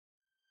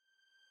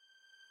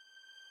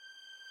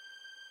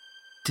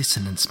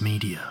Dissonance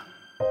Media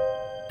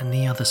and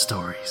the Other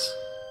Stories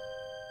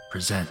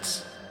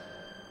presents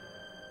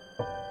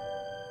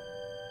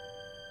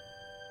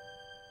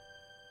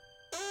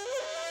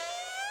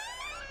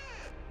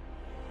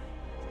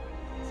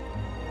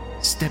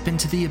Step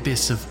into the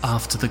abyss of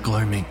After the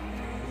Gloaming,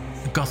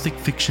 a gothic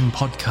fiction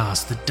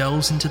podcast that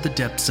delves into the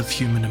depths of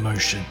human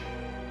emotion,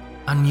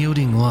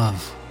 unyielding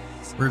love,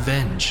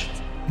 revenge,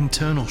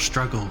 internal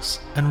struggles,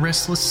 and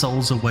restless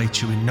souls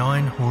await you in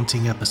 9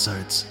 haunting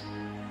episodes,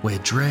 where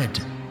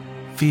dread,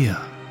 fear,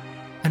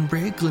 and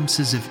rare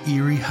glimpses of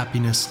eerie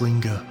happiness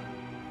linger.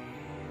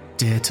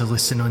 Dare to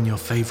listen on your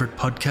favourite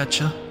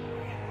podcatcher?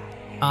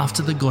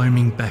 After the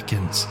Gloaming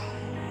beckons.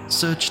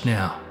 Search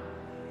now,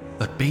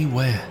 but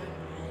beware.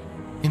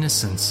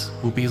 Innocence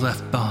will be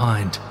left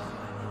behind.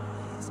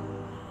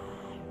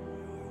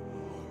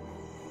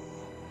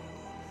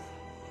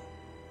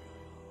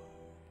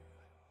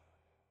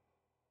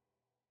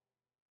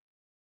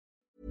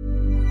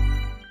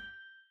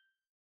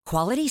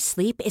 Quality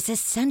sleep is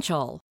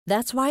essential.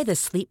 That's why the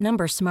Sleep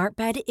Number Smart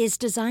Bed is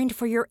designed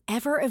for your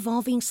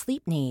ever-evolving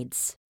sleep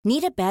needs.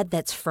 Need a bed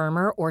that's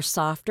firmer or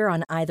softer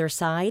on either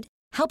side?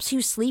 Helps you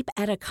sleep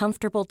at a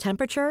comfortable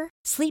temperature?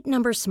 Sleep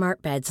Number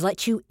Smart Beds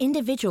let you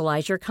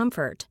individualize your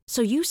comfort,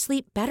 so you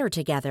sleep better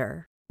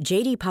together.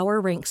 J.D. Power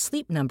ranks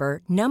Sleep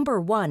Number number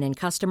 1 in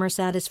customer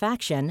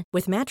satisfaction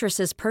with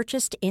mattresses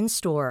purchased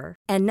in-store.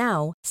 And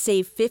now,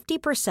 save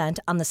 50%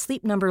 on the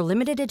Sleep Number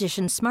Limited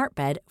Edition Smart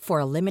Bed for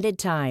a limited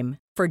time.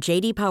 For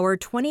J.D. Power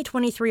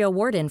 2023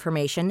 award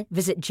information,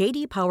 visit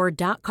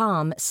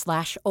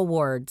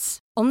jdpower.com/awards.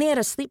 Only at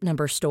a Sleep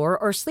Number store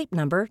or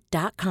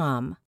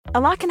sleepnumber.com. A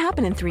lot can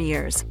happen in 3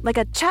 years, like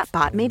a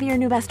chatbot may be your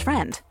new best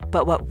friend.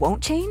 But what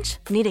won't change?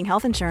 Needing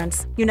health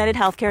insurance. United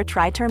Healthcare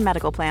Tri-Term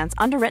Medical Plans,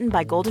 underwritten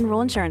by Golden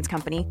Rule Insurance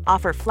Company,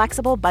 offer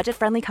flexible,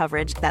 budget-friendly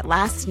coverage that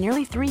lasts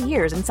nearly 3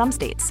 years in some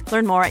states.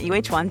 Learn more at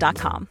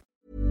uh1.com.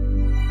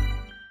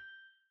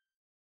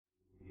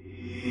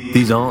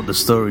 These aren't the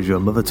stories your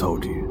mother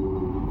told you.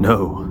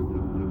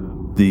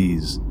 No,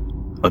 these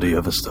are the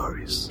other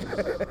stories.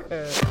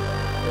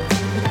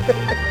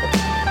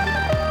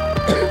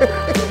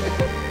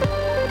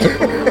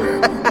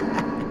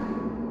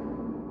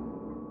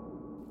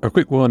 A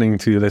quick warning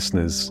to your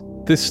listeners,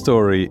 this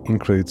story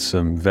includes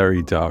some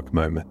very dark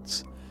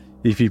moments.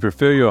 If you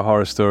prefer your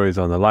horror stories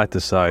on the lighter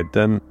side,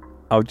 then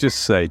I'll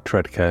just say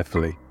tread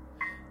carefully.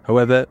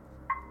 However,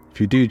 if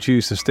you do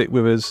choose to stick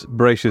with us,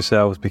 brace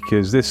yourselves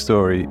because this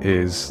story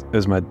is,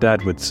 as my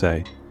dad would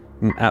say,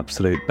 an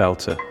absolute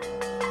belter.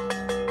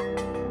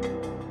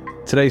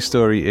 Today's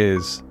story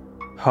is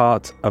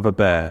Heart of a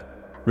Bear,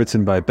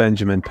 written by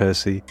Benjamin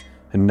Percy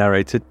and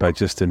narrated by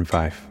Justin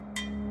Fife.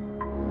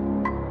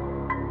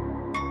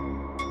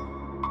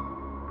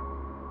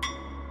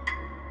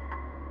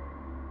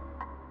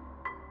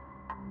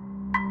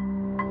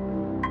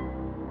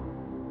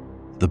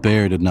 The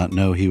bear did not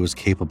know he was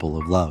capable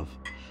of love.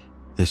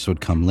 This would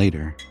come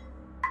later.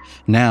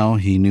 Now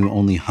he knew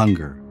only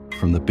hunger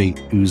from the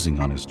bait oozing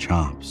on his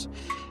chops,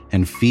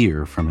 and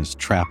fear from his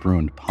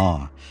trap-ruined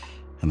paw,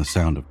 and the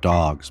sound of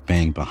dogs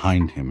baying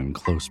behind him in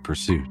close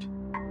pursuit.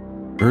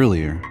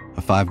 Earlier,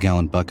 a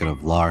 5-gallon bucket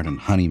of lard and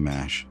honey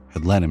mash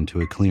had led him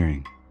to a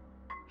clearing.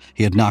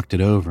 He had knocked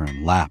it over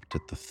and lapped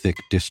at the thick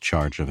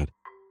discharge of it,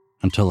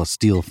 until a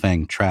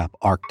steel-fanged trap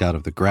arced out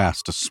of the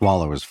grass to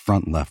swallow his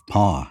front left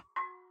paw.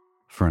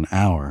 For an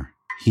hour,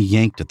 he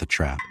yanked at the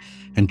trap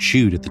and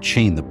chewed at the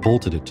chain that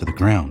bolted it to the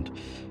ground,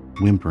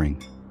 whimpering,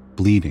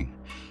 bleeding.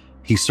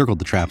 He circled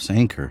the trap's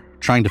anchor,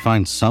 trying to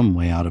find some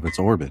way out of its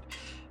orbit,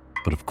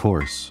 but of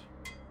course,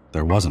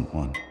 there wasn't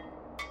one.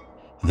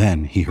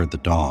 Then he heard the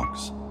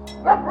dogs.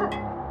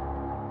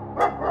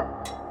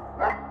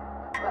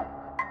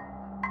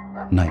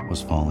 Night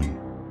was falling.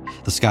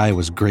 The sky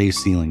was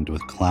gray-ceilinged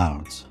with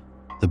clouds.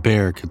 The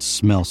bear could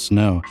smell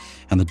snow,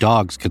 and the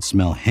dogs could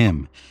smell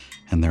him,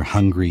 and their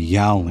hungry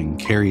yowling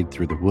carried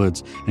through the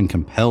woods and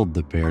compelled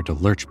the bear to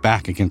lurch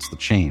back against the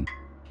chain.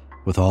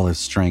 With all his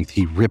strength,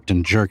 he ripped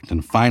and jerked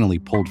and finally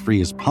pulled free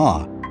his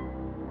paw,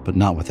 but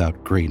not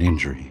without great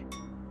injury.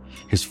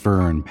 His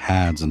fur and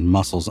pads and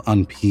muscles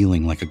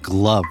unpeeling like a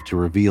glove to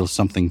reveal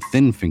something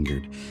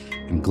thin-fingered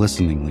and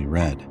glisteningly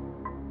red,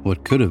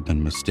 what could have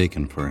been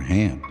mistaken for a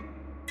hand.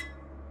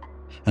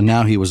 And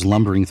now he was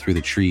lumbering through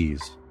the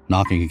trees,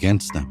 knocking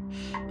against them,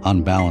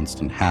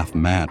 unbalanced and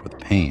half-mad with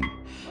pain.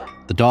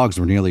 The dogs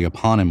were nearly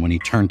upon him when he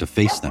turned to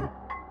face them.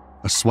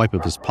 A swipe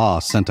of his paw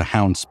sent a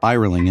hound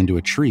spiraling into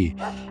a tree,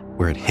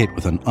 where it hit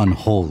with an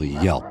unholy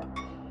yelp.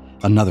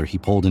 Another he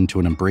pulled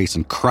into an embrace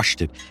and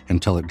crushed it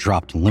until it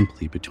dropped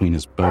limply between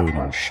his bowed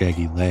and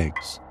shaggy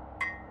legs.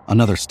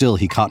 Another still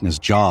he caught in his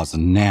jaws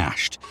and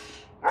gnashed,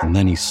 and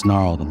then he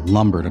snarled and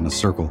lumbered in a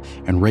circle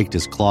and raked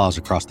his claws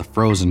across the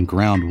frozen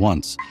ground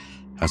once,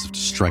 as if to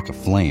strike a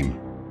flame,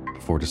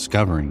 before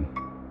discovering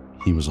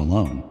he was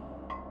alone.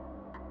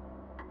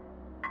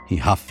 He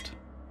huffed.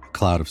 A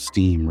cloud of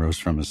steam rose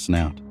from his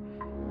snout.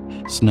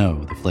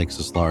 Snow, the flakes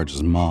as large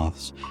as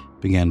moths,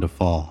 began to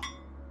fall.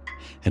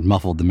 It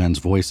muffled the men's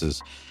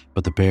voices,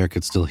 but the bear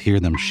could still hear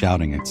them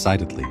shouting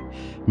excitedly,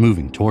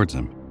 moving towards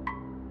him.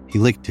 He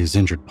licked his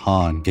injured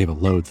paw and gave a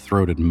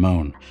low-throated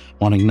moan,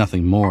 wanting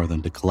nothing more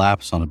than to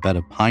collapse on a bed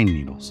of pine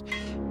needles,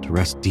 to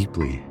rest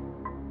deeply.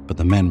 But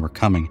the men were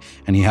coming,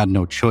 and he had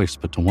no choice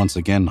but to once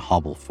again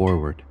hobble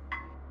forward.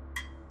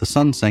 The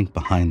sun sank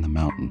behind the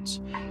mountains,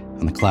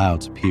 and the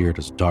clouds appeared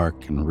as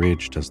dark and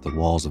ridged as the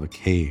walls of a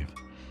cave.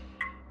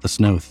 The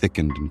snow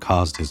thickened and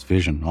caused his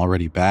vision,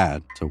 already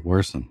bad, to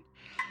worsen.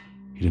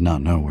 He did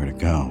not know where to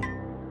go.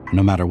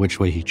 No matter which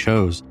way he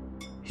chose,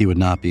 he would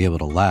not be able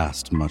to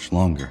last much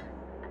longer.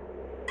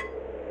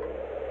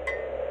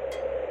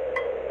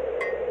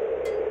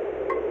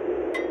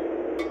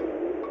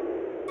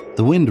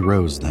 The wind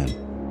rose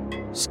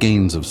then.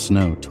 Skeins of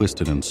snow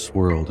twisted and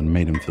swirled and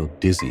made him feel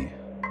dizzy,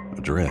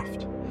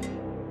 adrift.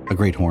 A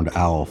great horned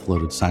owl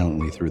floated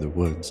silently through the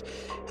woods,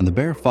 and the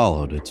bear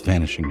followed its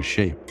vanishing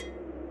shape.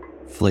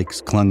 Flakes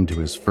clung to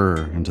his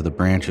fur and to the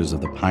branches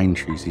of the pine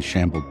trees he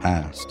shambled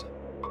past.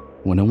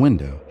 When a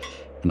window,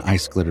 an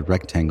ice-glittered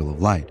rectangle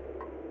of light,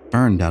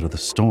 burned out of the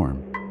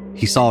storm,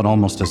 he saw it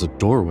almost as a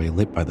doorway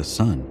lit by the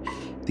sun,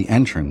 the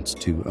entrance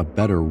to a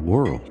better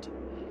world.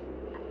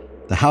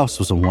 The house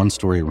was a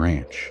one-story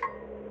ranch,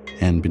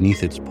 and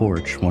beneath its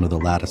porch, one of the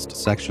latticed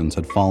sections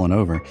had fallen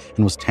over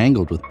and was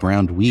tangled with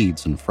browned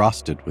weeds and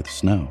frosted with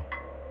snow.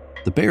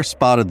 The bear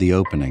spotted the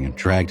opening and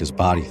dragged his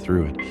body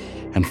through it,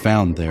 and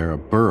found there a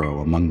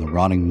burrow among the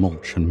rotting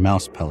mulch and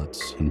mouse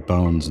pellets and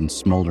bones and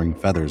smoldering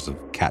feathers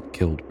of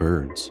cat-killed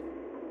birds.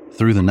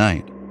 Through the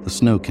night, the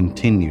snow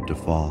continued to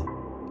fall,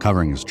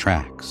 covering his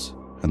tracks,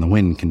 and the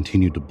wind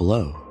continued to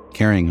blow,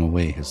 carrying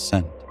away his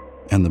scent.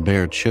 And the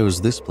bear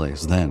chose this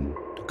place then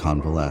to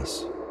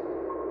convalesce.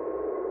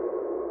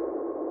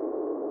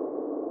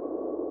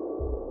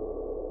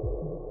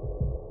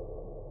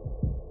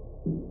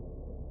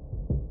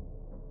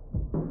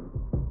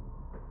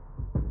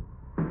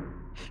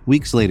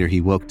 Weeks later,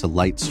 he woke to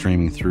light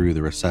streaming through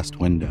the recessed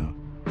window.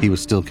 He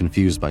was still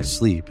confused by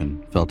sleep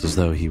and felt as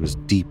though he was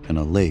deep in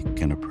a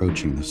lake and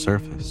approaching the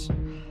surface.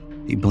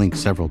 He blinked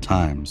several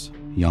times,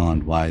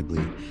 yawned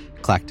widely,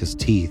 clacked his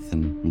teeth,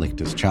 and licked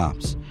his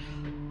chops.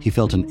 He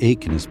felt an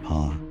ache in his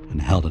paw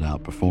and held it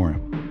out before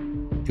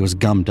him. It was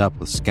gummed up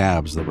with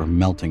scabs that were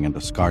melting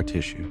into scar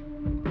tissue.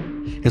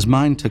 His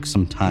mind took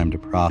some time to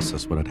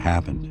process what had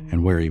happened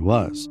and where he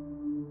was,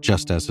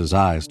 just as his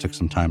eyes took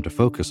some time to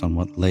focus on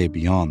what lay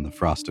beyond the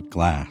frosted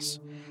glass.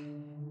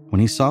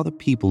 When he saw the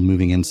people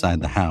moving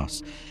inside the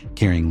house,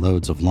 carrying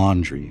loads of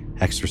laundry,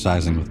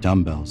 exercising with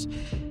dumbbells,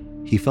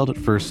 he felt at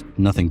first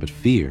nothing but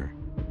fear.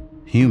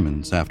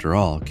 Humans, after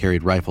all,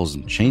 carried rifles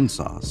and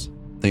chainsaws.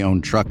 They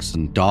owned trucks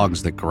and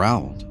dogs that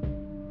growled.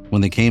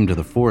 When they came to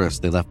the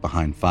forest, they left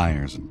behind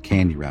fires and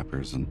candy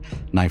wrappers and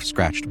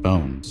knife-scratched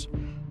bones.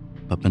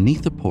 But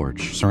beneath the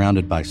porch,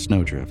 surrounded by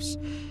snowdrifts,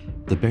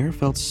 the bear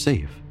felt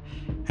safe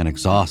and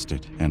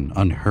exhausted and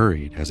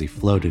unhurried as he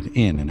floated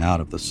in and out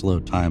of the slow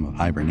time of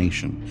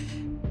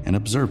hibernation and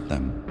observed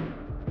them.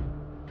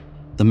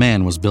 The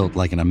man was built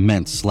like an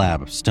immense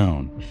slab of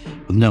stone,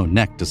 with no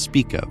neck to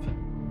speak of,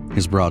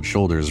 his broad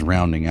shoulders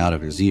rounding out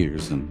of his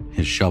ears and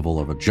his shovel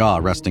of a jaw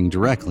resting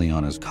directly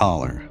on his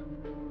collar.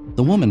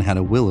 The woman had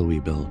a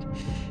willowy build,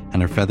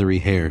 and her feathery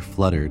hair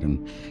fluttered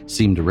and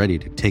seemed ready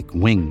to take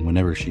wing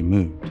whenever she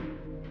moved.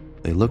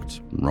 They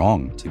looked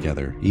wrong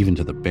together, even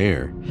to the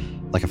bear,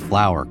 like a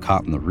flower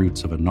caught in the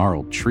roots of a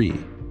gnarled tree.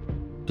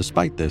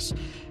 Despite this,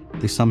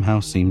 they somehow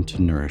seemed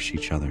to nourish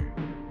each other,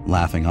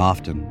 laughing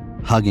often,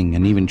 hugging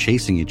and even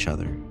chasing each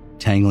other,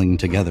 tangling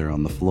together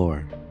on the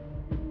floor.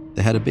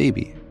 They had a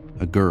baby,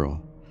 a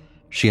girl.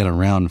 She had a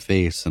round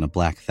face and a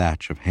black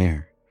thatch of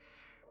hair.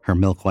 Her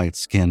milk-white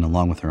skin,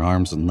 along with her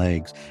arms and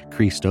legs,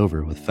 creased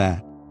over with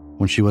fat.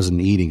 When she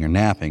wasn't eating or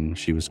napping,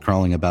 she was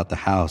crawling about the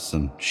house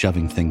and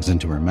shoving things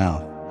into her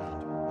mouth.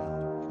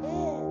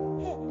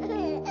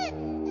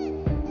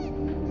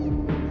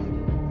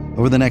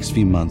 Over the next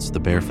few months, the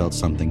bear felt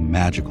something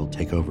magical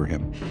take over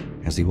him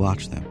as he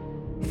watched them,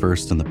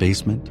 first in the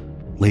basement,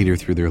 later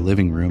through their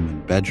living room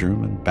and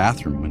bedroom and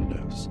bathroom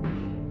windows.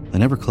 They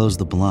never closed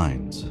the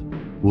blinds.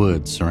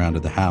 Woods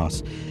surrounded the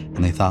house,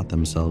 and they thought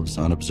themselves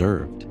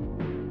unobserved.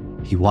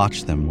 He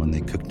watched them when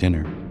they cooked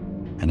dinner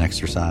and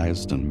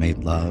exercised and made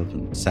love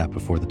and sat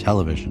before the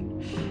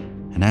television.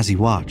 And as he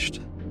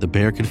watched, the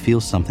bear could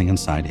feel something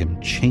inside him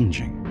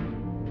changing.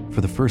 For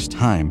the first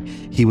time,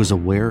 he was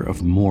aware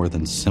of more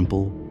than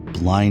simple,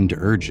 blind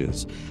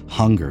urges,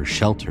 hunger,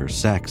 shelter,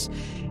 sex,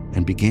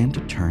 and began to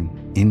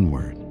turn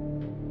inward.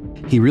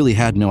 He really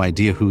had no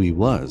idea who he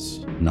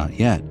was, not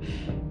yet,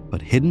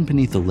 but hidden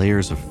beneath the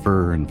layers of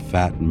fur and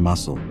fat and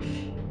muscle,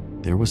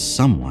 there was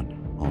someone,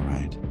 all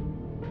right.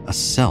 A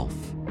self.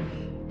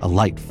 A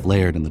light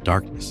flared in the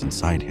darkness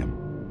inside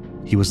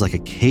him. He was like a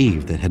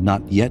cave that had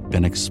not yet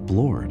been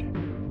explored.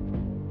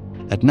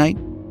 At night,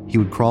 he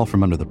would crawl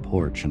from under the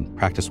porch and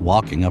practice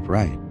walking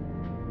upright.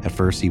 At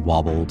first, he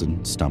wobbled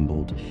and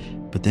stumbled,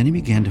 but then he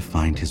began to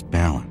find his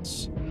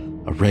balance.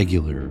 A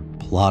regular,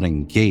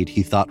 plodding gait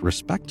he thought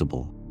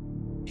respectable.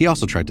 He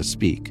also tried to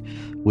speak,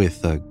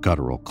 with a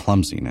guttural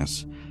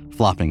clumsiness,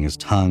 flopping his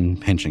tongue,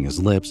 pinching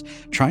his lips,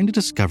 trying to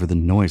discover the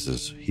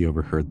noises he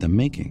overheard them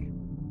making.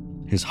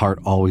 His heart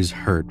always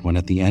hurt when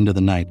at the end of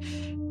the night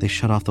they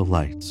shut off the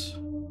lights,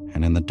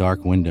 and in the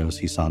dark windows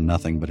he saw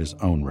nothing but his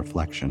own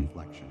reflection.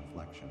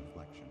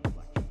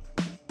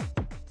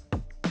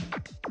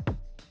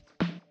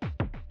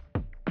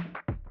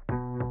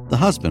 The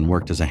husband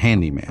worked as a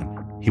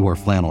handyman. He wore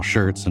flannel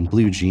shirts and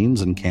blue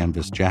jeans and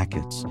canvas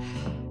jackets.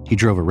 He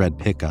drove a red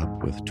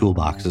pickup with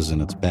toolboxes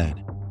in its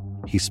bed.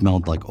 He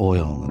smelled like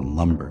oil and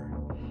lumber.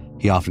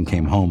 He often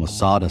came home with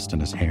sawdust in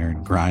his hair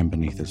and grime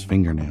beneath his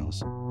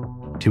fingernails.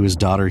 To his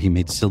daughter, he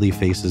made silly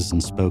faces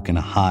and spoke in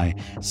a high,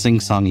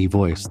 sing-songy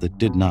voice that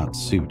did not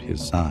suit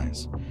his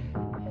size.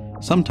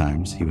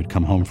 Sometimes he would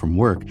come home from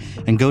work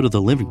and go to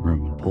the living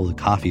room and pull the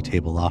coffee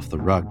table off the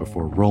rug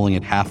before rolling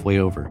it halfway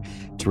over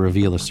to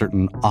reveal a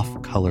certain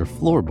off-color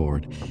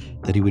floorboard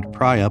that he would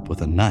pry up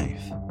with a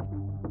knife.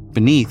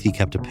 Beneath, he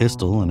kept a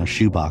pistol and a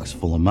shoebox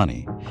full of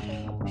money.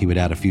 He would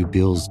add a few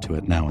bills to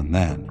it now and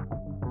then.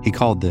 He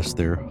called this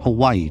their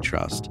Hawaii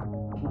Trust.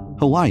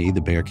 Hawaii,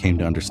 the bear came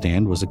to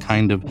understand, was a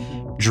kind of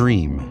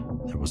dream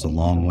that was a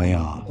long way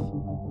off.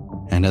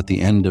 And at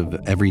the end of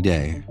every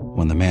day,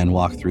 when the man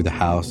walked through the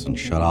house and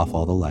shut off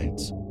all the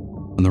lights,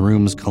 when the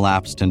rooms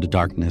collapsed into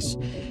darkness,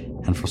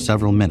 and for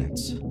several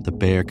minutes, the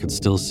bear could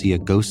still see a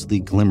ghostly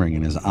glimmering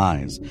in his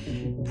eyes,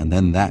 and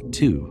then that,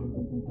 too,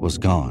 was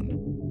gone,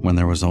 when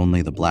there was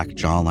only the black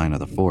jawline of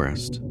the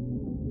forest,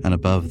 and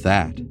above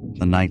that,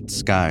 the night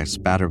sky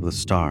spattered with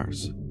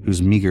stars,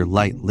 whose meager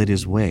light lit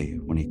his way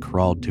when he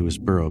crawled to his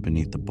burrow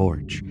beneath the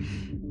porch.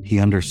 He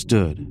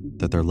understood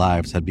that their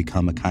lives had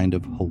become a kind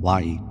of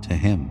Hawaii to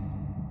him.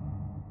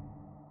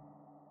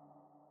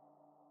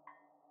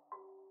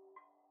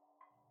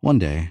 One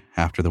day,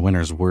 after the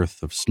winter's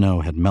worth of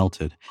snow had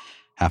melted,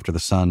 after the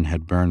sun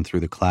had burned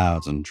through the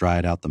clouds and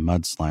dried out the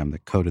mud slime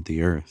that coated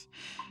the earth,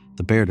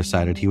 the bear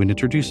decided he would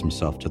introduce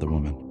himself to the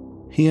woman.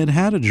 He had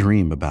had a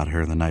dream about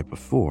her the night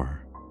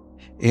before.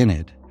 In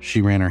it,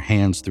 she ran her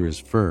hands through his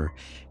fur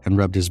and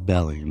rubbed his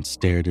belly and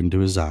stared into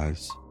his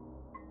eyes.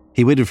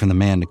 He waited for the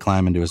man to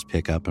climb into his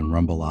pickup and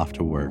rumble off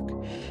to work,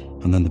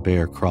 and then the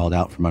bear crawled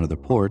out from under the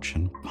porch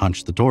and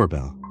punched the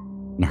doorbell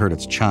and heard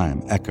its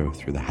chime echo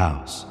through the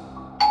house.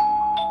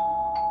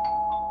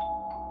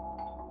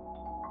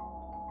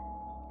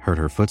 Heard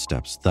her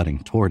footsteps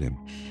thudding toward him,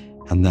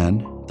 and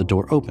then the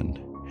door opened,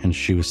 and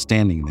she was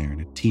standing there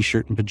in a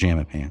t-shirt and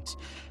pajama pants,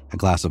 a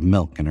glass of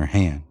milk in her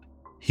hand.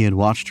 He had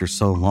watched her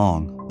so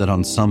long that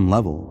on some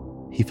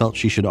level, he felt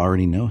she should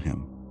already know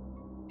him.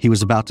 He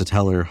was about to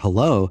tell her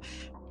hello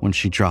when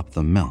she dropped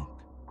the milk.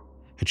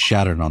 It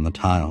shattered on the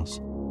tiles.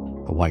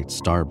 A white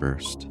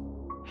starburst.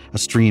 A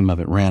stream of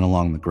it ran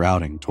along the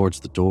grouting towards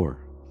the door,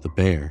 the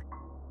bear,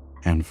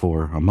 and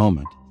for a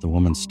moment, the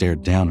woman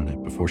stared down at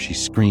it before she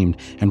screamed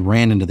and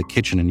ran into the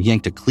kitchen and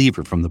yanked a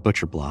cleaver from the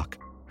butcher block.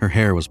 Her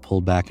hair was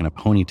pulled back in a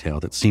ponytail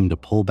that seemed to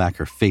pull back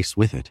her face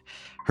with it,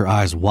 her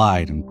eyes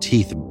wide and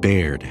teeth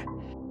bared.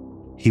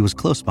 He was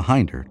close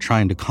behind her,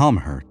 trying to calm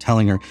her,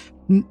 telling her,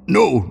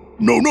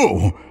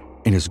 No,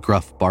 in his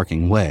gruff,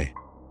 barking way.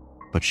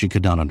 But she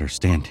could not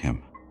understand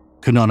him,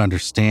 could not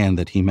understand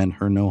that he meant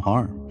her no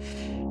harm,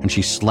 and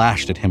she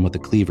slashed at him with the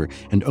cleaver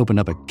and opened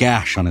up a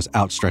gash on his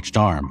outstretched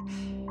arm.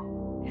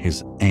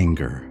 His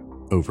anger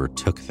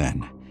overtook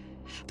then,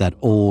 that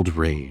old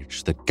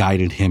rage that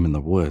guided him in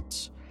the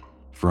woods.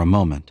 For a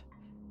moment,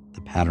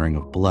 the pattering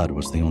of blood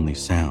was the only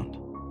sound.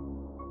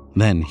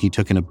 Then he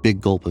took in a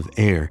big gulp of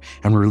air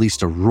and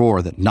released a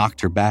roar that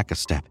knocked her back a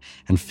step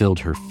and filled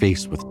her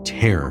face with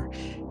terror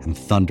and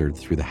thundered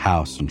through the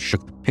house and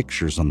shook the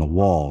pictures on the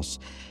walls,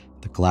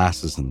 the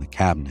glasses in the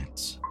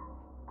cabinets.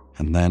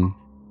 And then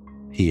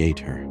he ate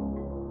her.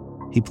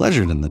 He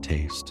pleasured in the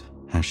taste,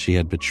 as she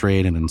had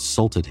betrayed and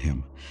insulted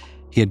him.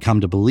 He had come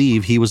to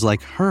believe he was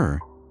like her,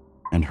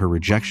 and her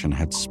rejection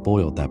had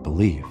spoiled that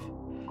belief.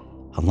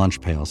 A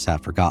lunch pail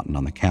sat forgotten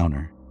on the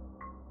counter.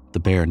 The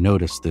bear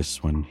noticed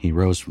this when he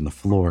rose from the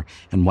floor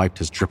and wiped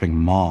his dripping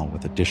maw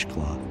with a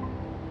dishcloth.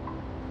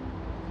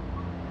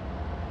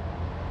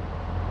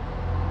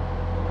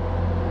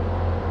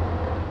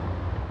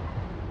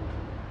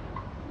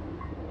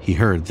 He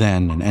heard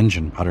then an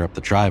engine putter up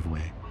the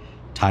driveway.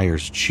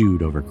 Tires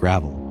chewed over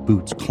gravel,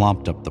 boots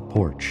clomped up the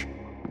porch.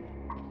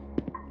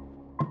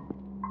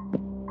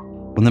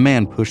 When the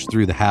man pushed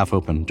through the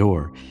half-open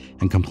door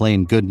and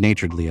complained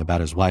good-naturedly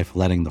about his wife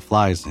letting the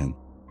flies in,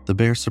 the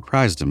bear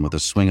surprised him with a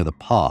swing of the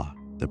paw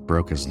that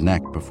broke his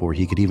neck before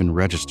he could even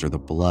register the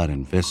blood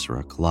and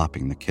viscera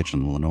clopping the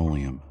kitchen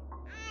linoleum.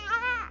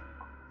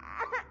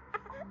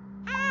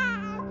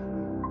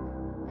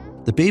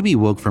 The baby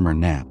woke from her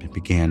nap and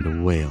began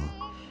to wail.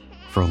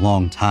 For a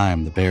long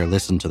time, the bear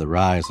listened to the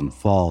rise and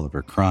fall of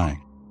her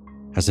crying.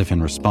 As if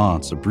in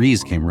response, a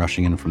breeze came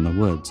rushing in from the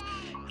woods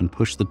and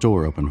pushed the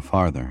door open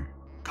farther,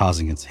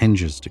 causing its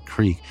hinges to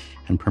creak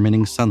and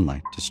permitting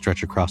sunlight to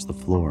stretch across the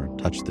floor and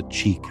touch the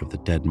cheek of the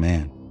dead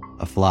man.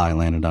 A fly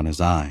landed on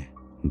his eye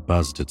and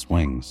buzzed its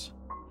wings.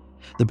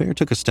 The bear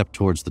took a step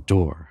towards the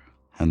door,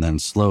 and then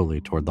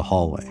slowly toward the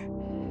hallway.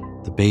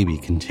 The baby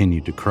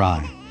continued to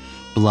cry,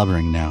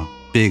 blubbering now,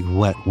 big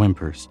wet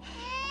whimpers.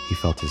 He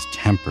felt his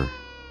temper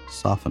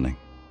softening.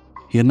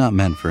 He had not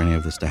meant for any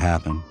of this to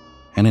happen,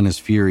 and in his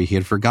fury he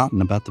had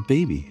forgotten about the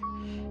baby.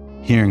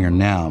 Hearing her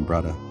now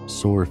brought a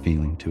sore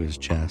feeling to his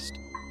chest,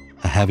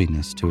 a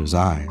heaviness to his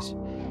eyes.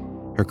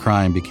 Her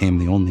crying became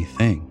the only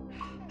thing,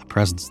 a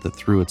presence that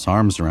threw its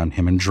arms around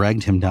him and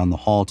dragged him down the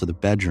hall to the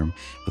bedroom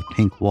with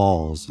pink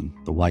walls and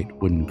the white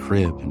wooden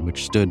crib in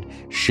which stood,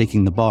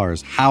 shaking the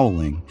bars,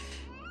 howling,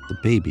 the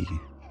baby.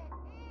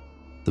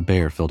 The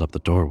bear filled up the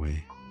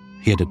doorway.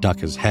 He had to duck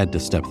his head to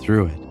step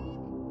through it.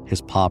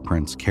 His paw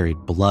prints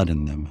carried blood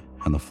in them,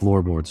 and the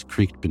floorboards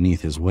creaked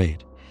beneath his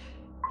weight.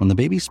 When the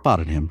baby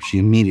spotted him, she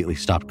immediately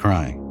stopped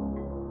crying.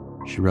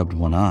 She rubbed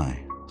one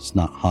eye,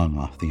 snot hung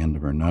off the end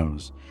of her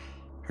nose.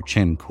 Her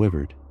chin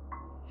quivered.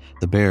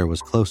 The bear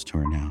was close to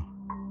her now.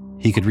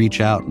 He could reach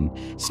out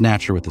and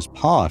snatch her with his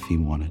paw if he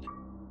wanted.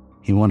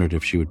 He wondered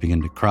if she would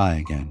begin to cry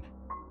again,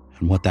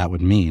 and what that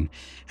would mean,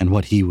 and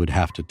what he would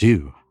have to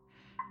do.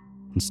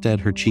 Instead,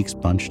 her cheeks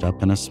bunched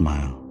up in a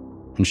smile,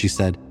 and she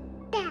said,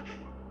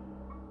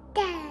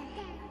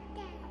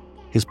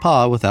 His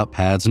paw, without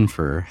pads and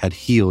fur, had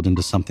healed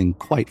into something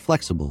quite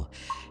flexible.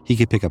 He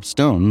could pick up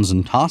stones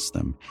and toss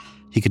them.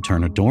 He could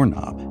turn a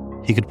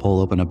doorknob. He could pull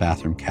open a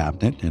bathroom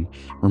cabinet and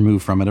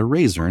remove from it a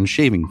razor and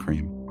shaving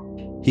cream.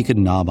 He could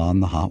knob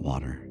on the hot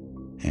water.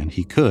 And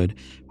he could,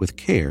 with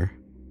care,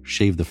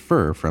 shave the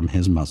fur from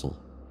his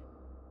muzzle.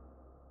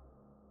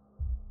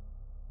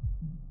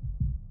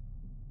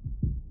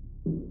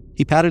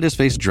 He patted his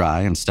face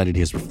dry and studied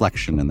his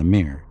reflection in the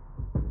mirror.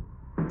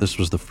 This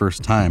was the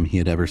first time he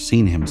had ever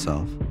seen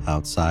himself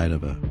outside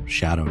of a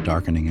shadow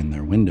darkening in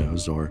their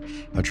windows or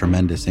a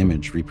tremendous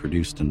image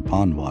reproduced in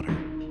pond water.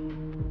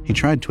 He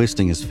tried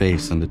twisting his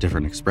face into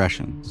different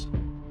expressions.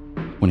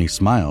 When he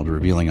smiled,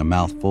 revealing a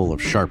mouth full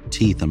of sharp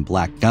teeth and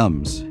black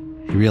gums,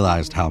 he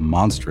realized how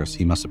monstrous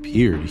he must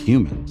appear to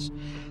humans.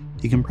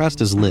 He compressed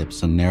his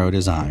lips and narrowed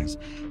his eyes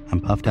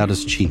and puffed out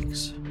his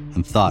cheeks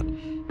and thought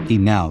he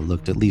now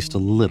looked at least a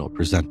little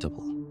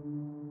presentable.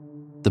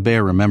 The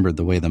bear remembered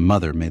the way the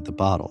mother made the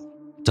bottle,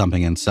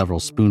 dumping in several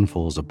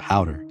spoonfuls of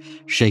powder,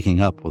 shaking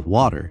up with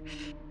water,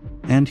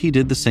 and he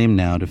did the same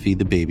now to feed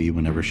the baby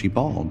whenever she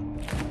bawled.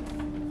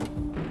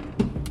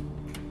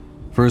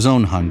 For his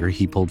own hunger,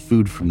 he pulled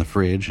food from the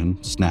fridge and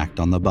snacked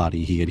on the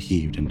body he had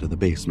heaved into the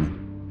basement.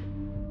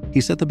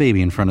 He set the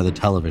baby in front of the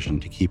television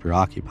to keep her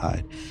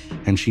occupied,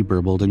 and she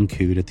burbled and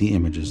cooed at the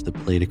images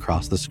that played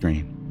across the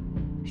screen.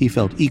 He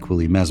felt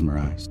equally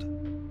mesmerized.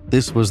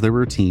 This was their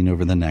routine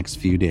over the next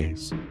few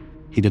days.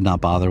 He did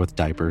not bother with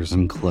diapers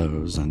and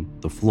clothes, and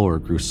the floor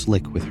grew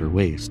slick with her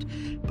waist,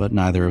 but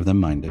neither of them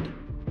minded.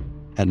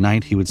 At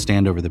night, he would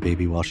stand over the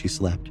baby while she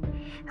slept,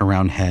 her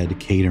round head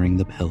catering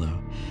the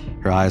pillow,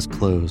 her eyes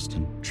closed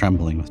and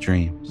trembling with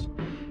dreams.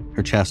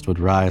 Her chest would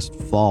rise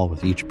and fall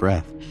with each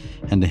breath,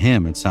 and to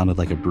him it sounded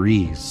like a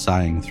breeze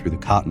sighing through the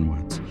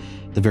cottonwoods,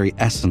 the very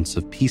essence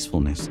of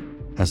peacefulness,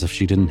 as if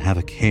she didn't have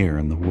a care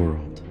in the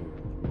world.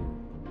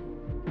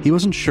 He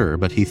wasn't sure,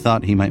 but he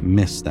thought he might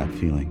miss that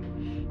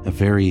feeling, a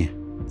very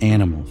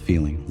animal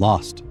feeling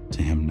lost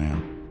to him now.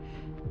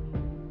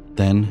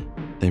 Then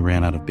they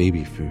ran out of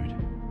baby food.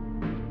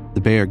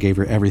 The bear gave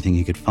her everything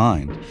he could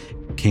find: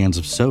 cans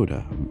of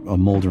soda, a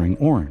moldering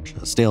orange,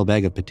 a stale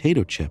bag of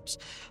potato chips,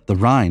 the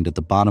rind at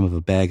the bottom of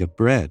a bag of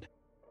bread.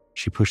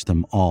 She pushed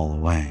them all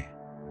away.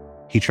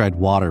 He tried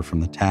water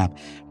from the tap,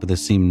 but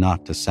this seemed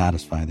not to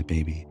satisfy the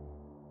baby,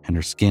 and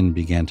her skin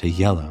began to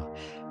yellow,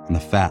 and the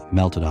fat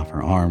melted off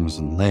her arms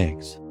and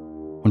legs.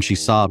 When she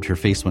sobbed, her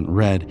face went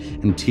red,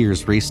 and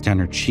tears raced down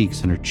her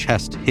cheeks and her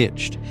chest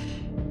hitched,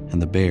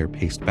 and the bear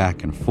paced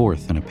back and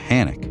forth in a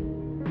panic.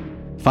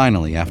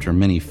 Finally, after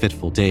many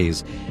fitful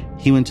days,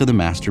 he went to the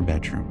master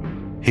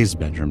bedroom, his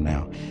bedroom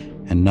now,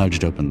 and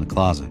nudged open the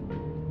closet.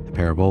 A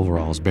pair of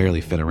overalls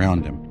barely fit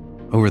around him.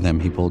 Over them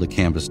he pulled a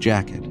canvas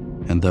jacket,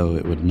 and though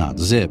it would not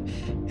zip,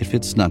 it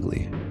fit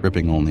snugly,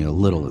 ripping only a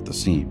little at the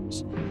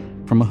seams.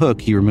 From a hook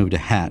he removed a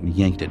hat and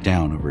yanked it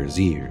down over his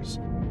ears.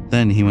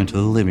 Then he went to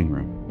the living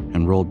room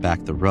and rolled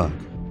back the rug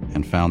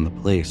and found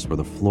the place where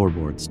the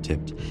floorboards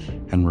tipped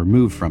and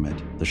removed from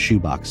it the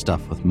shoebox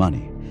stuffed with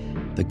money.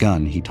 The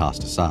gun he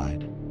tossed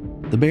aside.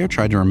 The bear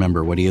tried to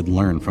remember what he had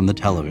learned from the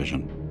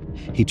television.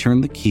 He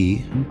turned the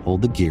key and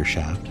pulled the gear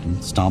shaft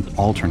and stomped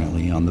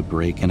alternately on the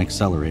brake and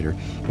accelerator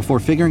before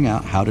figuring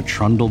out how to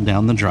trundle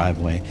down the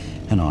driveway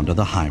and onto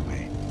the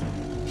highway.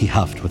 He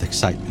huffed with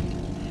excitement.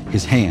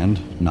 His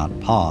hand, not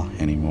paw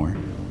anymore,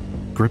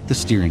 gripped the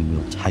steering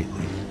wheel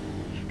tightly.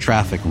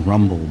 Traffic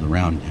rumbled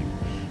around him.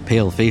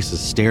 Pale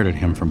faces stared at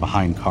him from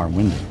behind car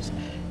windows.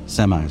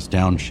 Semis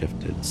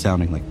downshifted,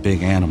 sounding like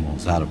big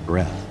animals out of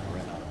breath.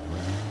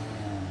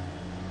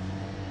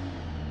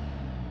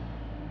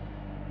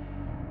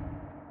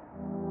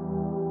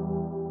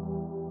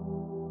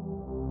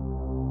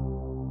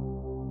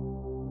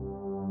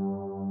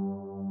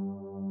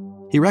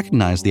 He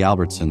recognized the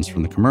Albertsons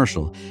from the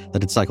commercial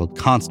that had cycled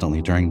constantly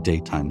during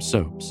daytime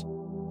soaps.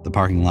 The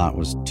parking lot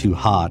was too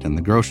hot and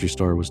the grocery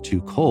store was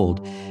too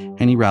cold,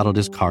 and he rattled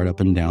his cart up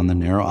and down the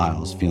narrow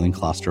aisles feeling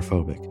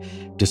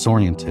claustrophobic,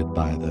 disoriented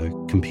by the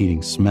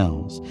competing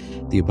smells,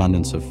 the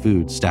abundance of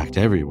food stacked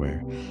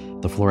everywhere,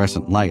 the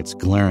fluorescent lights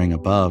glaring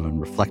above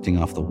and reflecting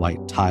off the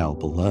white tile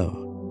below.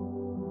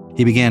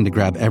 He began to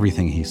grab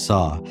everything he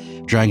saw,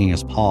 dragging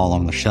his paw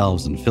along the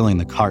shelves and filling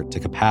the cart to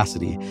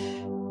capacity.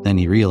 Then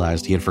he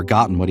realized he had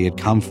forgotten what he had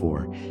come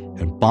for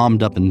and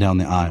bombed up and down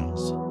the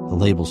aisles, the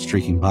labels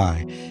streaking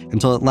by,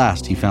 until at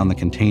last he found the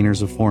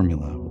containers of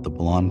formula with the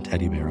blonde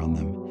teddy bear on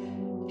them.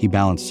 He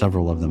balanced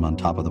several of them on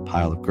top of the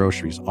pile of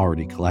groceries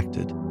already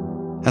collected.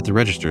 At the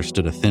register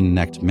stood a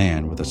thin-necked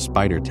man with a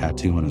spider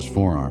tattoo on his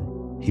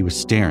forearm. He was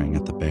staring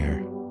at the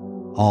bear.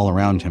 All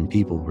around him,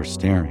 people were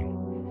staring.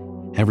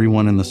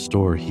 Everyone in the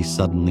store, he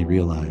suddenly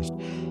realized,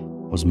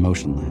 was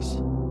motionless,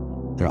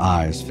 their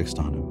eyes fixed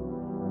on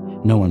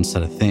him. No one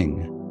said a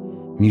thing.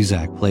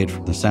 Music played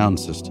from the sound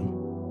system.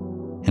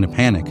 In a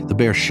panic, the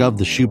bear shoved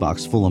the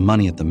shoebox full of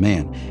money at the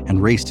man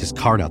and raced his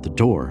cart out the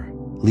door,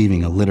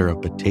 leaving a litter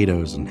of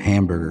potatoes and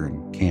hamburger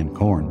and canned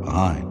corn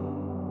behind.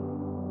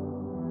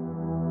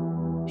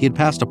 He had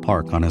passed a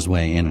park on his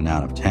way in and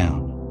out of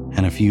town,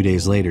 and a few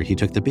days later he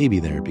took the baby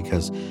there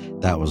because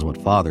that was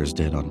what fathers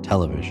did on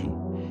television.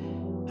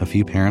 A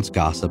few parents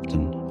gossiped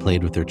and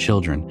played with their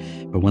children,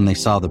 but when they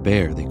saw the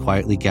bear, they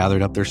quietly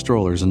gathered up their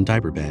strollers and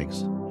diaper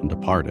bags and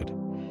departed.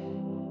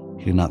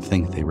 He did not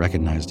think they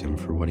recognized him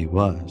for what he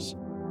was,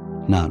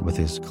 not with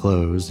his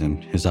clothes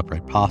and his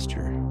upright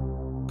posture.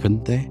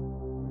 Couldn't they?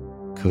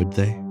 Could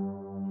they?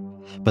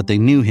 But they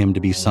knew him to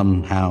be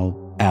somehow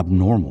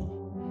abnormal.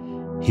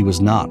 He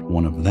was not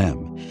one of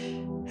them,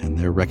 and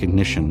their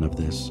recognition of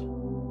this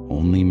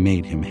only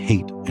made him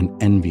hate and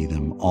envy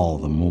them all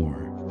the more.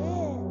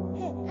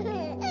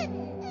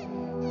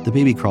 The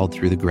baby crawled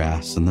through the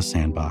grass and the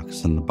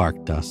sandbox and the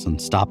bark dust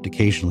and stopped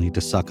occasionally to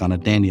suck on a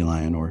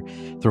dandelion or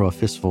throw a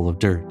fistful of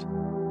dirt.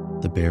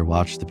 The bear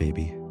watched the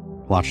baby,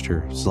 watched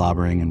her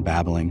slobbering and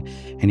babbling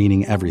and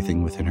eating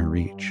everything within her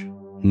reach,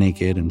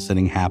 naked and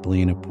sitting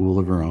happily in a pool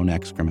of her own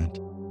excrement.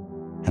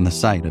 And the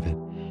sight of it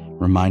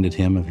reminded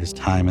him of his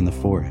time in the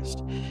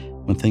forest,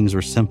 when things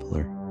were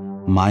simpler,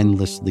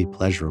 mindlessly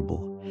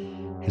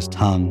pleasurable, his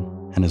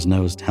tongue and his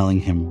nose telling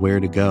him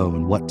where to go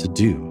and what to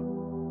do.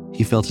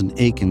 He felt an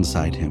ache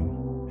inside him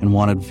and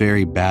wanted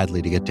very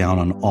badly to get down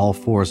on all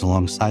fours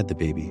alongside the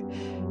baby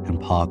and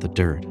paw at the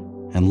dirt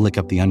and lick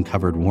up the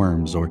uncovered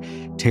worms or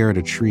tear at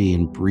a tree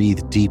and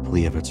breathe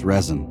deeply of its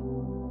resin.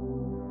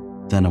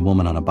 Then a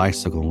woman on a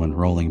bicycle went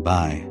rolling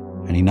by,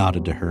 and he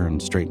nodded to her and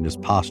straightened his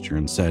posture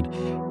and said,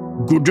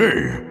 "Good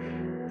day,"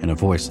 in a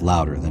voice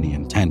louder than he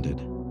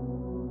intended.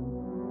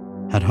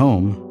 At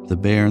home, the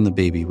bear and the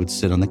baby would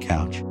sit on the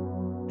couch,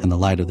 and the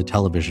light of the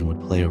television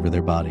would play over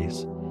their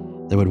bodies.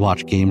 They would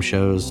watch game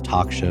shows,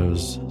 talk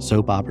shows,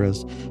 soap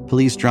operas,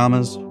 police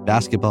dramas,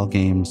 basketball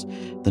games,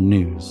 the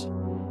news.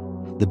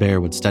 The bear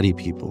would study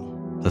people,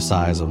 the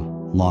size of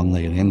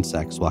long-legged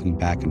insects walking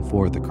back and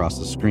forth across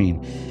the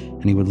screen,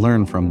 and he would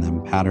learn from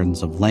them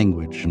patterns of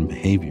language and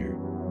behavior.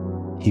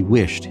 He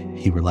wished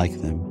he were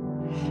like them.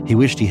 He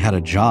wished he had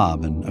a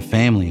job and a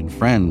family and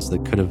friends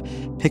that could have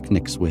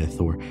picnics with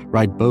or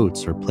ride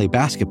boats or play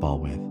basketball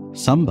with.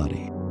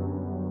 Somebody.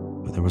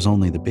 But there was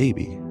only the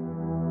baby.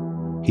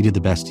 He did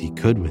the best he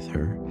could with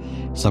her.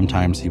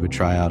 Sometimes he would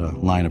try out a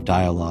line of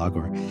dialogue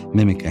or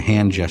mimic a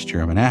hand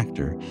gesture of an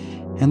actor,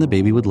 and the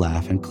baby would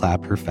laugh and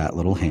clap her fat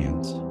little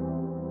hands.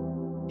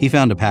 He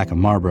found a pack of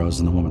Marlboros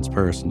in the woman's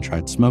purse and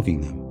tried smoking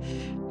them.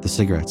 The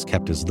cigarettes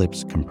kept his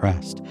lips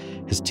compressed,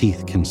 his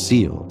teeth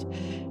concealed,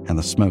 and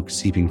the smoke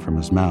seeping from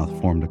his mouth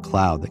formed a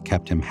cloud that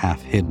kept him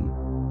half hidden.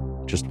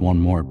 Just one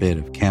more bit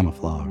of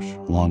camouflage,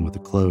 along with the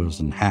clothes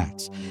and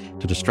hats,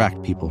 to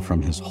distract people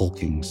from his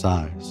hulking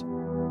size.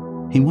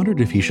 He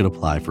wondered if he should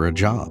apply for a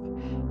job.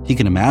 He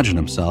could imagine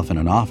himself in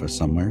an office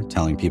somewhere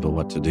telling people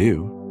what to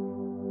do.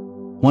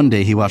 One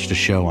day he watched a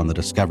show on the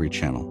Discovery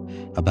Channel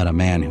about a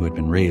man who had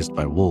been raised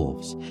by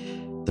wolves.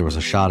 There was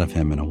a shot of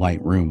him in a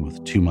white room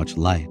with too much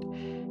light.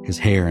 His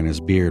hair and his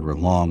beard were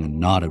long and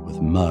knotted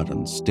with mud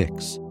and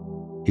sticks.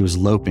 He was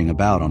loping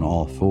about on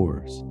all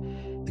fours.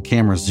 The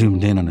camera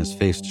zoomed in on his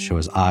face to show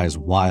his eyes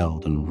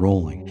wild and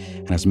rolling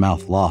and his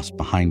mouth lost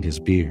behind his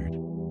beard.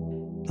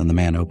 Then the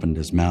man opened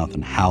his mouth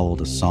and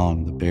howled a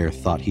song the bear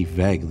thought he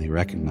vaguely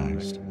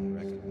recognized.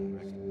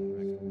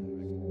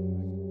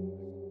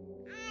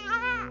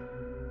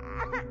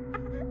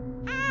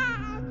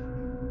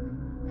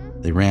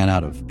 They ran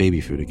out of baby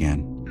food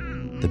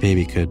again. The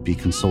baby could be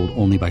consoled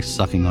only by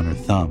sucking on her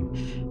thumb,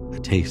 a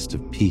taste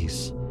of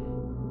peace.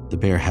 The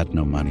bear had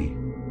no money,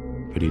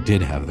 but he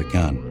did have the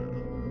gun.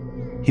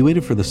 He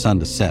waited for the sun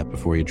to set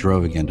before he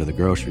drove again to the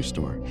grocery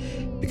store,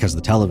 because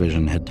the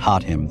television had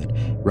taught him that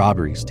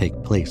robberies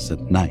take place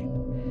at night.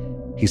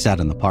 He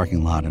sat in the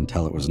parking lot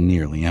until it was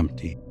nearly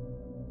empty.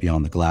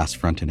 Beyond the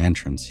glass-fronted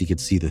entrance, he could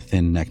see the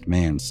thin-necked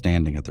man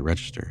standing at the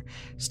register,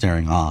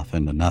 staring off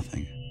into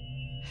nothing.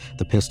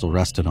 The pistol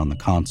rested on the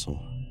console,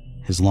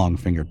 his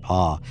long-fingered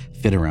paw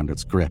fit around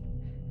its grip.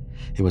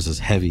 It was as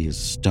heavy as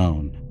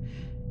stone.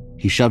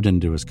 He shoved it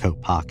into his coat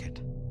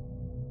pocket.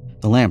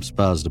 The lamps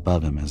buzzed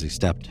above him as he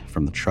stepped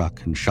from the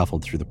truck and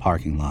shuffled through the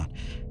parking lot,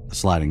 the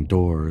sliding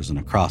doors, and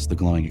across the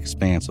glowing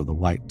expanse of the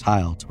white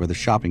tile to where the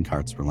shopping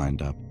carts were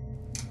lined up.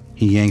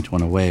 He yanked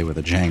one away with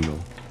a jangle.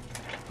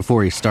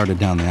 Before he started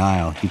down the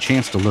aisle, he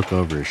chanced to look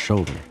over his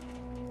shoulder.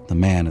 The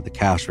man at the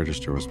cash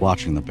register was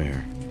watching the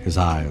bear, his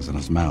eyes and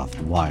his mouth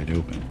wide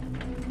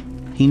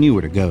open. He knew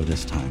where to go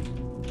this time.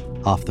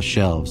 Off the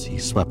shelves, he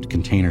swept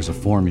containers of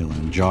formula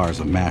and jars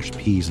of mashed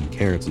peas and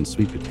carrots and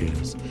sweet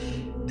potatoes.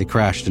 They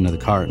crashed into the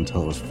cart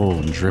until it was full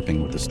and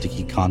dripping with the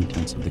sticky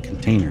contents of the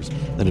containers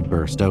that had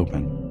burst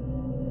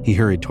open. He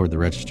hurried toward the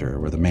register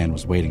where the man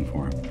was waiting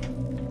for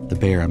him. The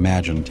bear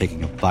imagined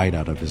taking a bite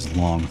out of his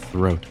long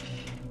throat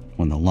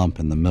when the lump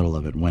in the middle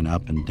of it went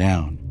up and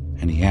down,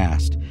 and he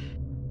asked,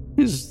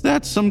 "Is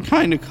that some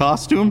kind of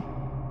costume?"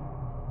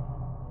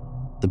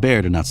 The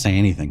bear did not say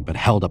anything but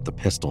held up the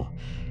pistol.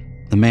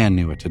 The man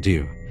knew what to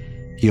do.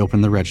 He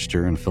opened the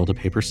register and filled a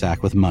paper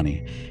sack with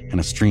money, and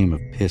a stream of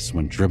piss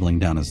went dribbling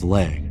down his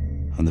leg,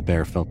 and the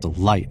bear felt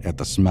delight at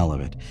the smell of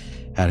it,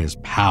 at his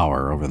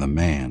power over the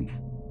man.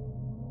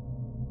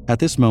 At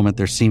this moment,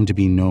 there seemed to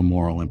be no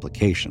moral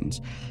implications.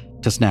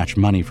 To snatch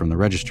money from the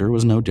register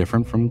was no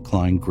different from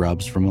clawing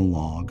grubs from a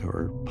log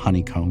or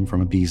honeycomb from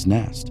a bee's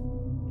nest.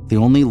 The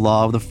only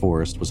law of the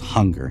forest was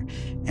hunger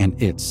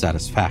and its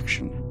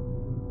satisfaction.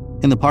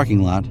 In the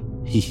parking lot,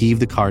 he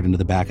heaved the cart into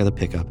the back of the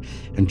pickup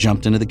and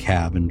jumped into the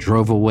cab and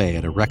drove away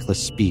at a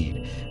reckless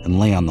speed and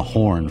lay on the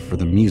horn for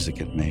the music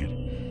it made.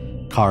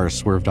 Cars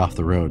swerved off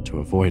the road to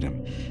avoid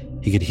him.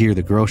 He could hear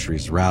the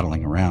groceries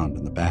rattling around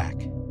in the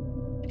back.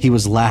 He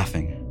was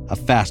laughing, a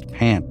fast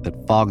pant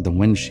that fogged the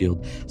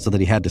windshield so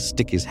that he had to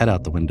stick his head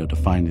out the window to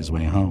find his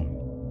way home.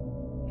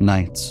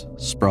 Nights,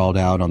 sprawled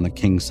out on the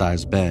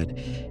king-size bed,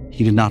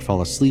 he did not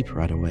fall asleep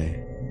right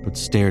away, but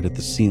stared at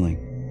the ceiling.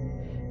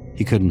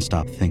 He couldn't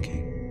stop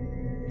thinking.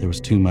 There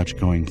was too much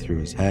going through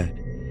his head.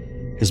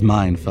 His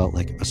mind felt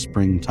like a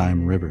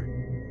springtime river,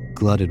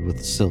 glutted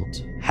with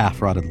silt,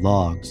 half-rotted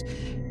logs,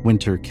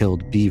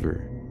 winter-killed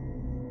beaver.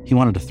 He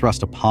wanted to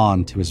thrust a paw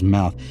into his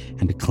mouth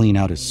and to clean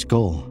out his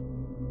skull.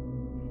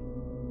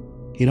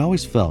 He'd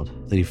always felt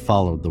that he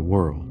followed the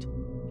world,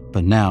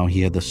 but now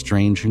he had the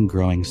strange and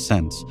growing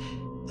sense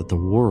that the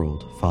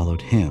world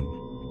followed him,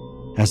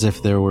 as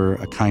if there were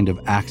a kind of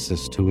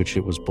axis to which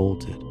it was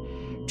bolted,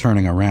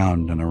 turning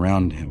around and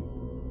around him.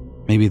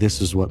 Maybe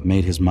this is what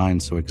made his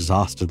mind so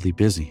exhaustedly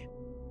busy.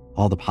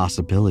 All the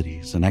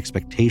possibilities and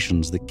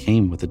expectations that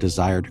came with the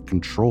desire to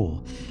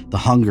control, the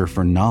hunger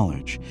for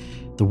knowledge,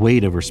 the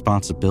weight of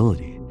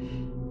responsibility,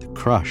 the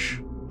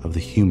crush of the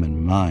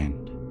human mind.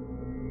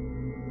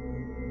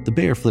 The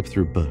bear flipped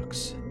through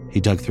books. He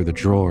dug through the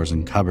drawers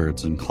and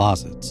cupboards and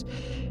closets.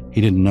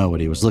 He didn't know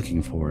what he was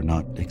looking for,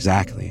 not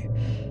exactly.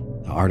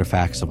 The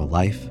artifacts of a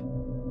life,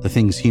 the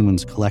things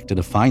humans collected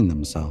to find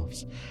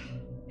themselves.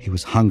 He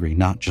was hungry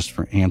not just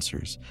for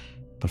answers,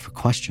 but for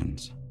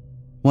questions.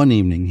 One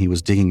evening, he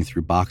was digging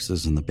through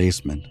boxes in the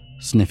basement,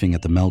 sniffing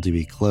at the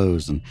mouldy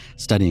clothes and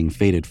studying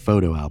faded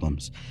photo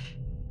albums.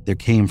 There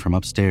came from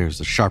upstairs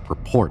the sharp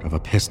report of a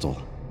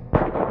pistol.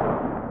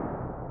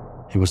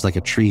 It was like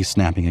a tree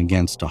snapping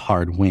against a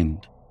hard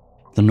wind.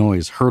 The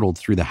noise hurtled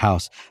through the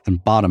house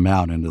and bottomed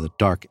out into the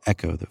dark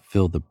echo that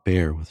filled the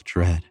bear with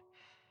dread.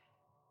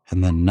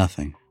 And then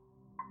nothing.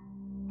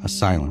 A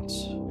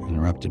silence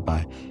interrupted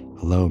by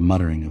a low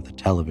muttering of the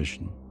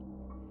television.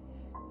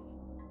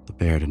 The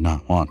bear did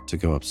not want to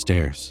go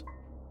upstairs.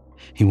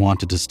 He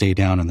wanted to stay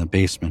down in the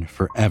basement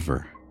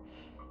forever.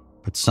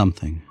 But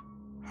something,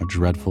 a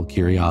dreadful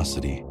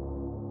curiosity,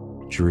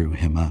 drew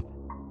him up.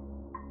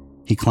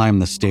 He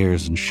climbed the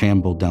stairs and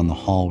shambled down the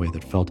hallway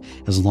that felt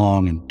as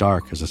long and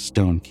dark as a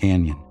stone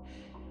canyon.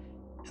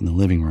 In the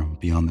living room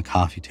beyond the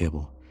coffee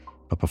table,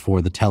 but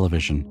before the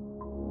television,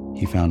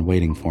 he found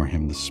waiting for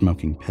him the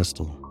smoking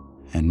pistol,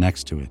 and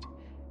next to it,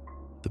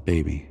 the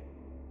baby.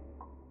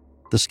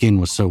 The skin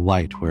was so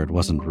white where it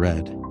wasn't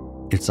red.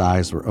 Its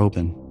eyes were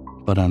open,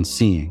 but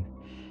unseeing.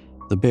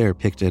 The bear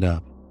picked it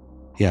up.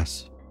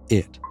 Yes,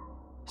 it,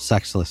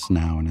 sexless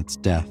now in its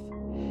death,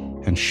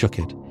 and shook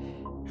it,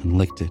 and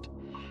licked it,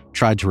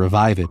 tried to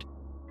revive it,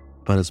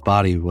 but its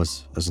body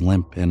was as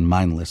limp and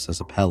mindless as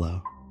a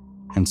pillow,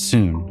 and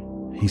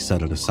soon he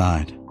set it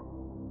aside.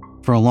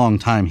 For a long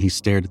time he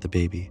stared at the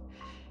baby.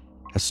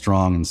 As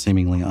strong and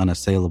seemingly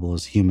unassailable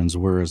as humans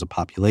were as a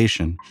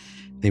population,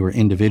 they were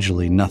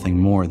individually nothing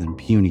more than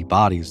puny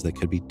bodies that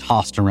could be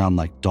tossed around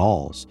like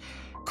dolls,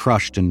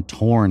 crushed and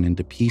torn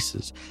into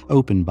pieces,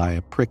 opened by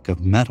a prick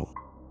of metal.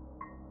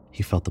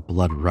 He felt the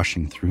blood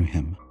rushing through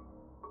him,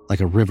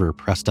 like a river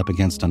pressed up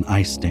against an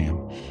ice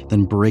dam,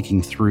 then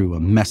breaking through a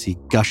messy,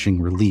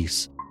 gushing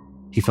release.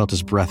 He felt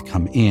his breath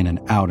come in and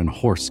out in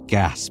hoarse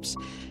gasps.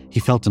 He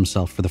felt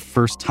himself for the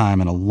first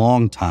time in a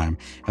long time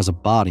as a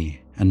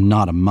body and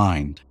not a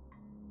mind.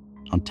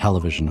 On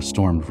television, a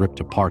storm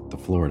ripped apart the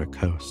Florida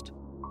coast.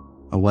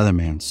 A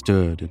weatherman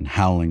stood in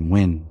howling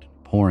wind,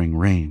 pouring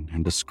rain,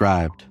 and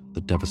described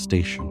the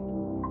devastation.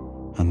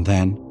 And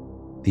then,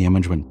 The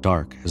image went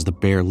dark as the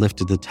bear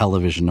lifted the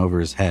television over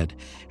his head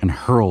and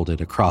hurled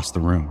it across the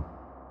room.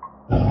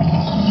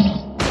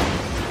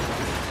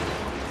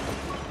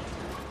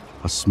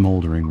 A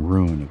smoldering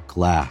ruin of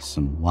glass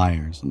and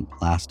wires and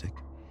plastic.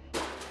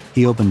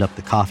 He opened up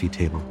the coffee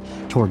table,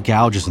 tore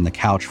gouges in the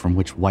couch from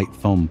which white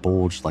foam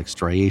bulged like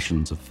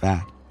striations of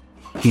fat.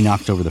 He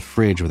knocked over the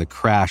fridge with a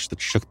crash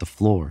that shook the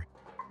floor.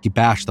 He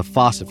bashed the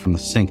faucet from the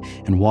sink,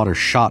 and water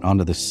shot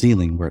onto the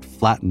ceiling where it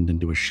flattened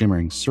into a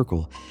shimmering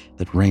circle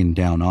that rained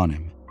down on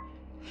him.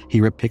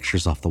 He ripped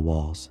pictures off the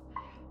walls.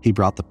 He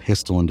brought the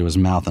pistol into his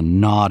mouth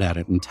and gnawed at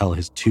it until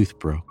his tooth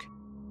broke.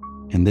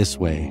 In this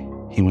way,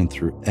 he went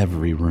through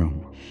every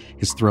room,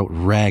 his throat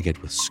ragged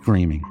with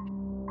screaming,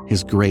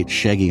 his great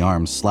shaggy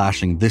arms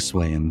slashing this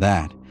way and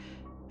that.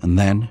 And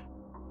then,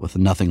 with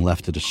nothing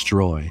left to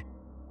destroy,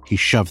 he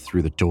shoved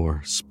through the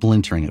door,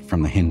 splintering it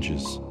from the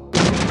hinges.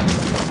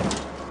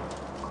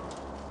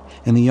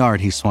 In the yard,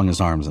 he swung his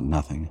arms at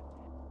nothing.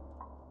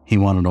 He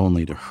wanted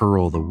only to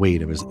hurl the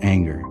weight of his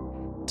anger,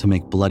 to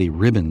make bloody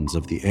ribbons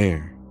of the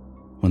air.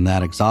 When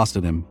that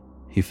exhausted him,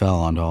 he fell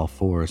onto all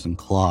fours and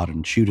clawed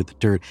and chewed at the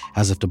dirt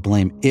as if to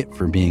blame it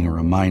for being a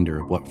reminder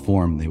of what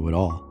form they would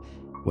all,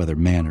 whether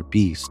man or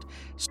beast,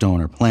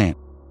 stone or plant,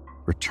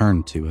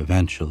 return to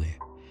eventually.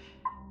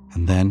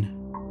 And then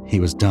he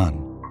was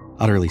done,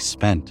 utterly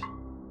spent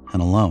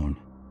and alone.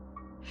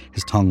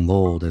 His tongue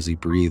lolled as he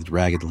breathed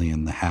raggedly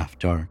in the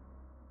half-dark,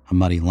 a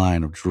muddy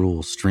line of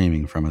drool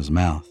streaming from his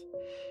mouth.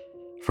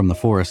 From the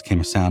forest came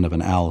a sound of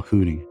an owl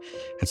hooting.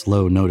 Its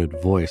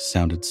low-noted voice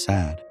sounded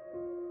sad.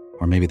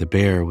 Or maybe the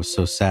bear was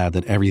so sad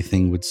that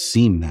everything would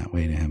seem that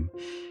way to him,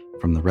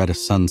 from the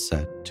reddest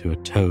sunset to a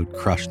toad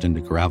crushed into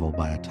gravel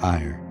by a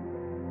tire.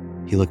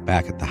 He looked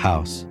back at the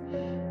house.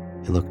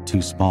 It looked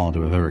too small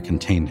to have ever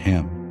contained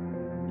him,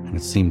 and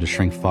it seemed to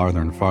shrink farther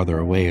and farther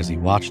away as he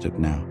watched it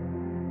now,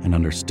 and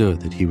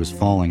understood that he was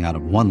falling out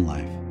of one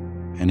life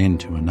and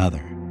into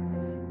another.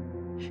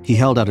 He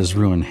held out his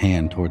ruined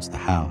hand towards the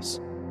house,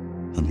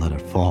 then let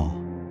it fall.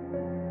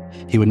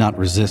 He would not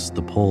resist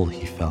the pull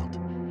he felt.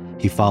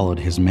 He followed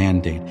his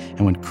mandate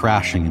and went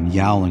crashing and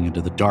yowling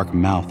into the dark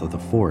mouth of the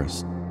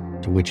forest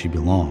to which he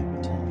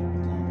belonged.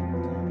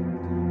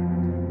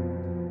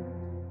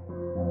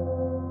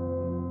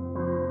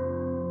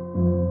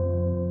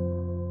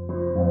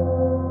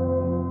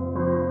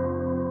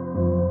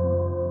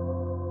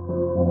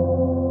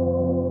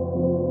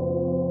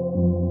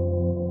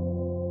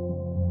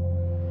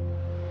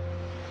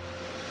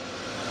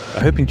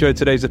 I hope you enjoyed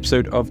today's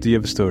episode of The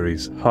Other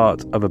Stories.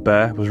 Heart of a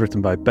Bear was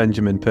written by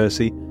Benjamin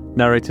Percy,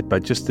 narrated by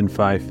Justin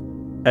Fife,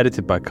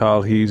 edited by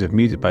Carl Hughes, with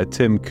music by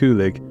Tim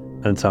Kulig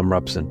and Tom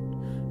Robson,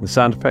 and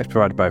sound effects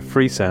provided by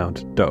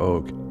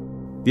freesound.org.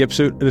 The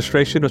episode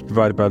illustration was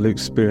provided by Luke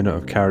Spooner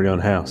of Carry On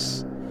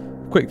House.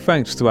 Quick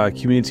thanks to our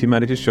community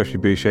managers Joshua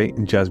Boucher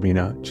and Jasmine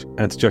Arch,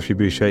 and to Joshua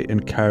Boucher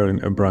and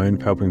Carolyn O'Brien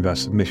for helping with our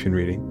submission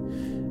reading.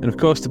 And of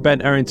course to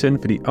Ben Errington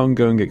for the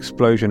ongoing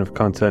explosion of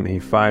content he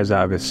fires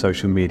out of his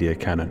social media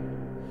cannon.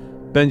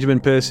 Benjamin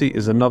Percy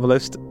is a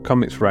novelist,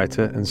 comics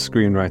writer and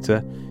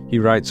screenwriter. He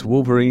writes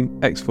Wolverine,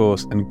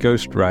 X-Force and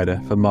Ghost Rider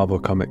for Marvel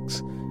Comics,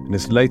 and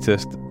his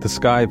latest, The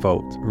Sky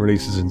Vault,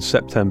 releases in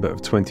September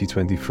of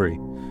 2023.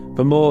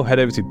 For more, head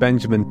over to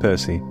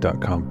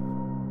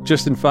benjaminpercy.com.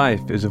 Justin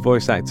Fife is a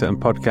voice actor and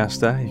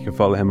podcaster. You can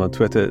follow him on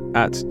Twitter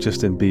at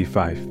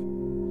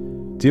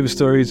JustinB5. The Other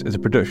Stories is a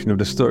production of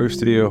the Story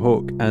Studio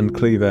Hawk and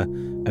Cleaver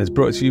and is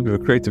brought to you with a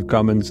Creative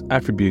Commons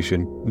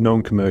Attribution,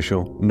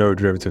 Non-Commercial, No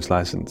Derivatives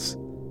license.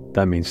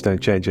 That means don't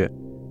change it,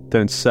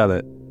 don't sell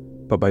it,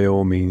 but by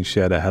all means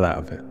share the hell out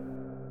of it.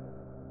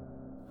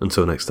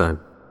 Until next time.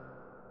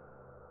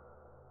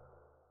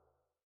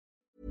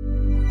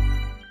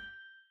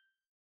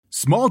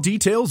 Small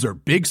details are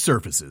big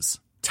surfaces.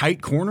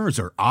 Tight corners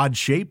are odd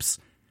shapes.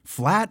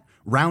 Flat,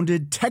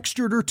 rounded,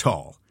 textured, or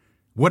tall.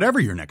 Whatever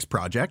your next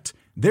project,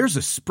 there's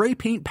a spray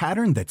paint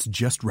pattern that's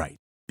just right.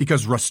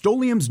 Because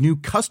Rust-Oleum's new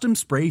Custom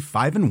Spray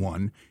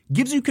 5-in-1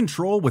 gives you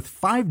control with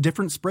 5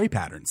 different spray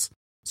patterns.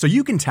 So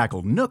you can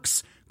tackle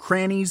nooks,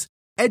 crannies,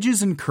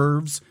 edges, and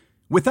curves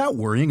without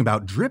worrying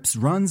about drips,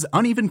 runs,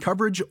 uneven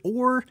coverage,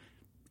 or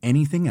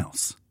anything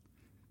else.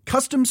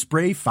 Custom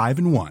Spray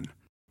 5-in-1.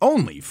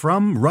 Only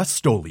from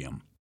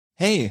Rust-Oleum.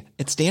 Hey,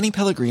 it's Danny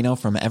Pellegrino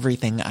from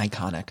Everything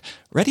Iconic.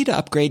 Ready to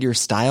upgrade your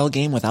style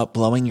game without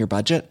blowing your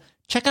budget?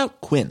 Check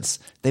out Quince.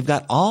 They've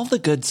got all the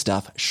good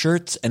stuff,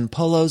 shirts and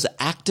polos,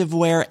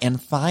 activewear,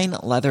 and fine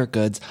leather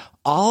goods,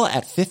 all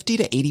at 50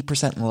 to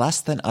 80%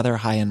 less than other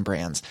high-end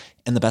brands.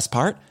 And the best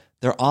part?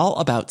 They're all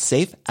about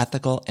safe,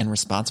 ethical, and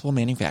responsible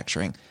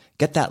manufacturing.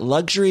 Get that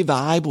luxury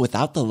vibe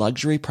without the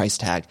luxury price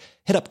tag.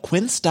 Hit up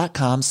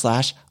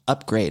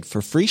quince.com/upgrade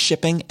for free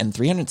shipping and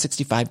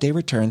 365-day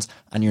returns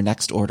on your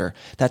next order.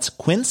 That's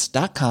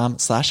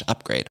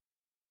quince.com/upgrade.